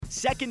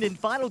Second and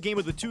final game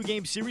of the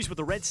two-game series with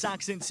the Red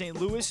Sox in St.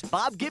 Louis.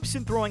 Bob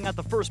Gibson throwing out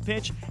the first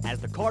pitch as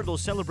the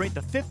Cardinals celebrate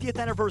the 50th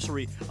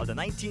anniversary of the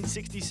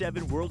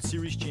 1967 World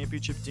Series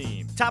championship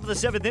team. Top of the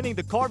seventh inning,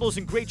 the Cardinals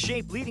in great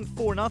shape, leading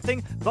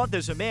 4-0, but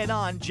there's a man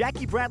on.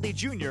 Jackie Bradley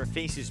Jr.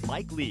 faces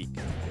Mike Leake.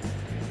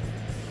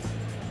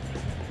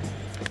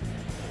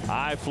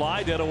 High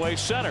fly, dead away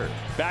center.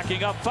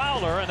 Backing up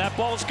Fowler, and that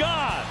ball's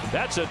gone.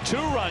 That's a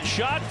two-run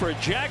shot for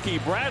Jackie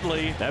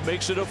Bradley. That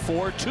makes it a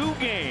 4-2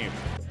 game.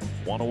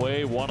 One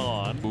away, one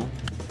on.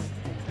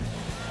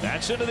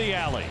 That's into the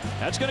alley.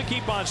 That's going to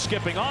keep on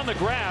skipping on the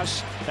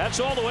grass. That's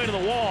all the way to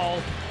the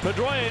wall.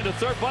 Pedroia into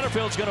third.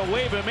 Butterfield's going to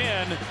wave him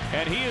in,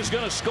 and he is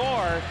going to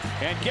score.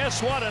 And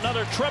guess what?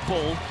 Another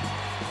triple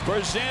for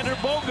Xander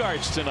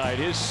Bogaerts tonight.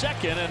 His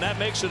second, and that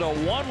makes it a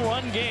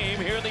one-run game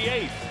here in the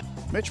eighth.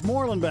 Mitch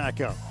Moreland back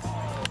up.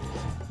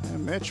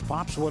 And Mitch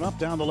pops one up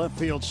down the left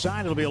field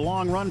side. It'll be a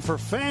long run for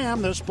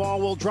Pham. This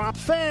ball will drop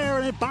fair,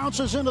 and it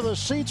bounces into the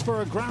seats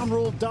for a ground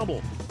rule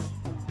double.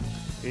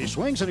 He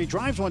swings and he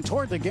drives one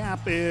toward the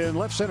gap in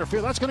left center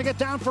field. That's going to get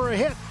down for a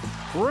hit.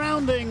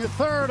 Rounding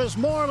third is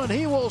Moreland.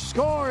 He will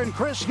score, and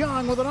Chris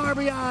Young with an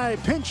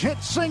RBI pinch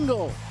hit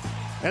single.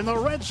 And the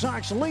Red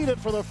Sox lead it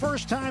for the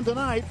first time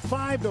tonight,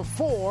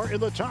 5-4 in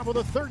the top of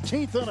the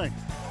 13th inning.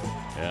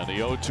 And the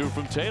 0-2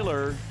 from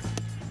Taylor.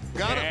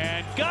 Got him.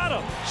 And got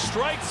him.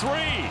 Strike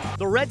three.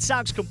 The Red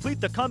Sox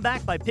complete the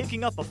comeback by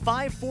picking up a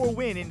 5-4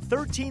 win in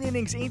 13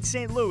 innings in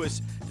St.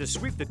 Louis to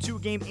sweep the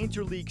two-game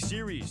interleague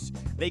series.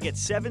 They get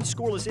 7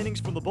 scoreless innings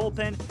from the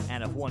bullpen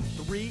and have won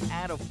 3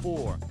 out of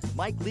 4.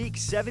 Mike Leake,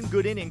 7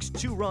 good innings,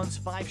 2 runs,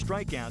 5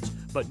 strikeouts,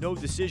 but no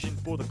decision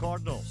for the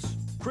Cardinals.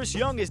 Chris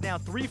Young is now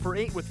 3 for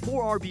 8 with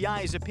 4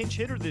 RBI as a pinch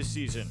hitter this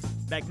season.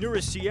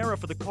 Magneuris Sierra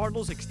for the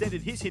Cardinals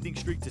extended his hitting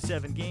streak to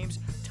 7 games,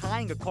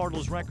 tying a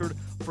Cardinals record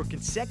for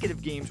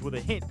consecutive games with a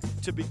hit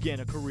to begin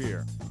a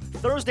career.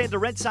 Thursday, the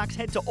Red Sox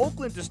head to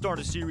Oakland to start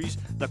a series.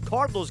 The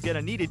Cardinals get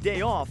a needed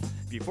day off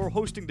before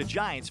hosting the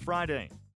Giants Friday.